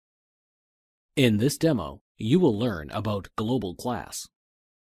In this demo, you will learn about global class.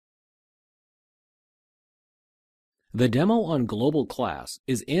 The demo on global class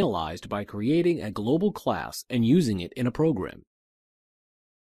is analyzed by creating a global class and using it in a program.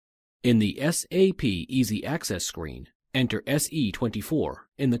 In the SAP Easy Access screen, enter SE24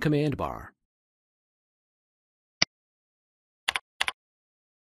 in the command bar.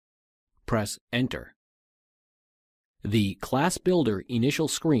 Press Enter. The Class Builder initial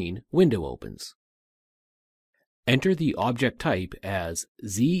screen window opens. Enter the object type as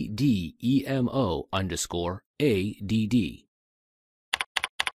ZDEMO_ADD.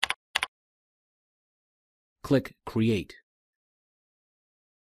 Click Create.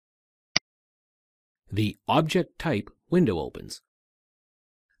 The Object Type window opens.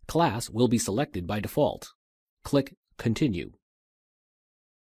 Class will be selected by default. Click Continue.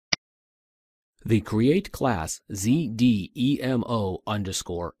 The Create Class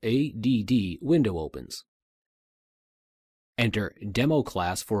ZDEMO_ADD window opens. Enter Demo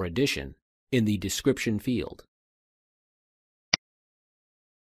Class for Addition in the Description field.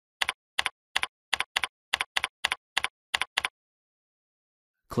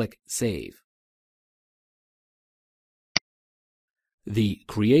 Click Save. The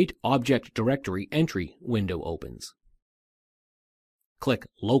Create Object Directory Entry window opens. Click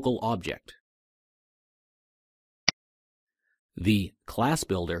Local Object. The Class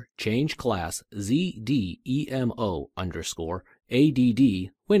Builder Change Class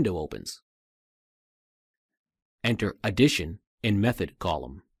ZDEMO_ADD window opens. Enter Addition in Method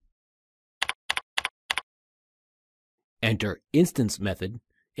column. Enter Instance Method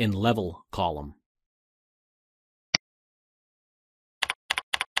in Level column.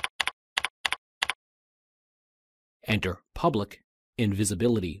 Enter Public in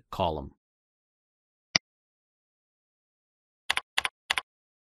Visibility column.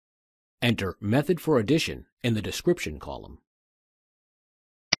 Enter Method for Addition in the Description column.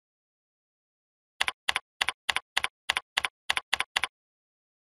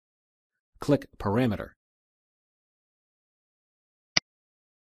 Click Parameter.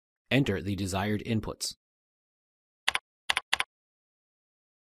 Enter the desired inputs.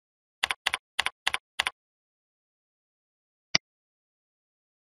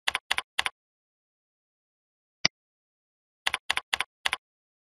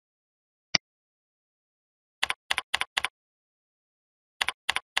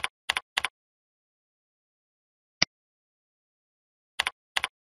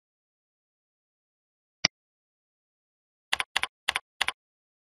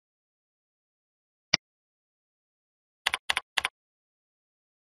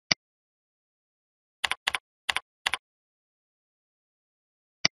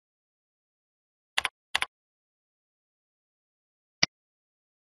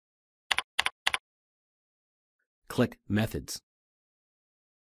 Click Methods.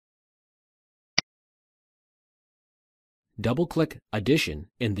 Double-click Addition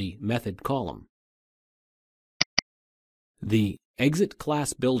in the Method column. The Exit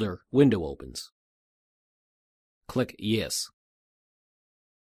Class Builder window opens. Click Yes.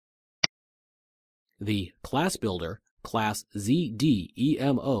 The Class Builder Class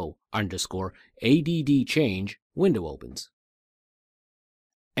ZDEMO_ADD Change window opens.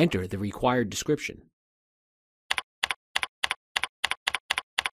 Enter the required description.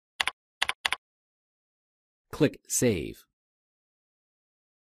 Click Save.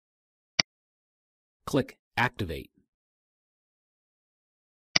 Click Activate.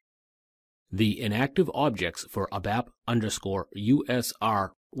 The Inactive Objects for ABAP_USR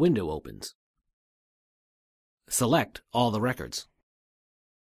window opens. Select all the records.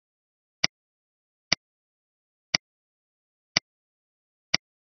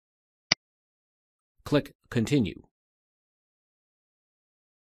 Click Continue.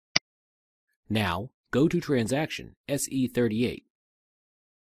 Now, go to Transaction SE38.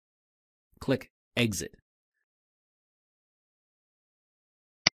 Click Exit.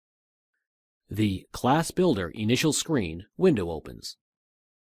 The Class Builder initial screen window opens.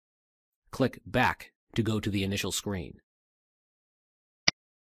 Click Back to go to the initial screen.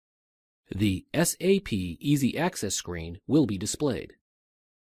 The SAP Easy Access screen will be displayed.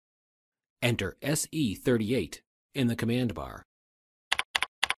 Enter SE38 in the command bar.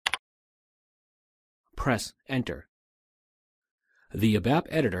 Press Enter. The ABAP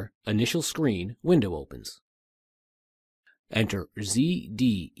Editor initial screen window opens. Enter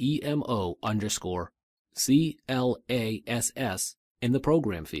ZDEMO_CLASS in the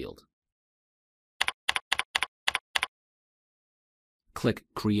Program field. Click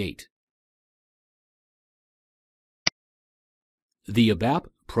Create. The ABAP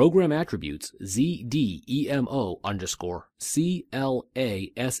Program Attributes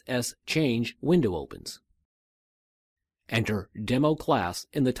ZDEMO_CLASS change window opens. Enter Demo Class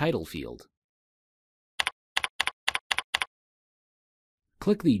in the title field.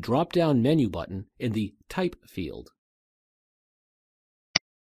 Click the drop-down menu button in the Type field.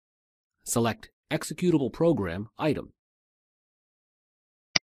 Select Executable Program item.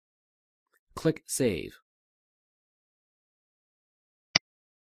 Click Save.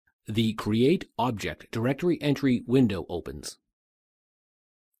 The Create Object Directory Entry window opens.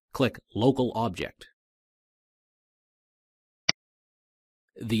 Click Local Object.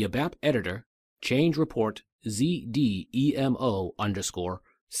 The ABAP Editor Change Report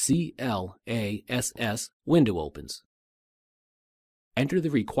ZDEMO_CLASS window opens. Enter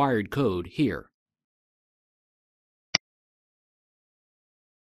the required code here.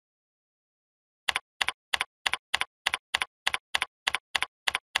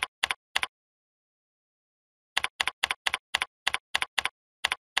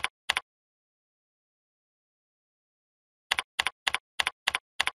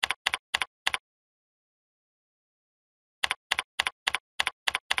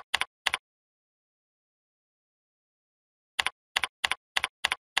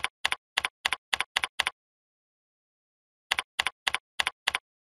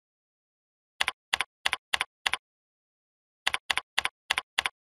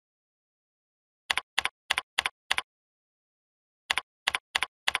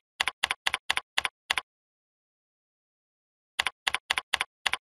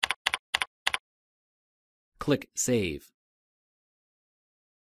 Click Save.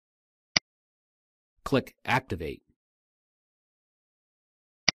 Click Activate.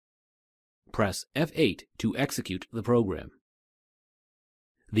 Press F8 to execute the program.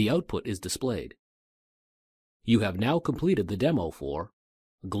 The output is displayed. You have now completed the demo for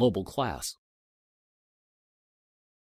Global Class.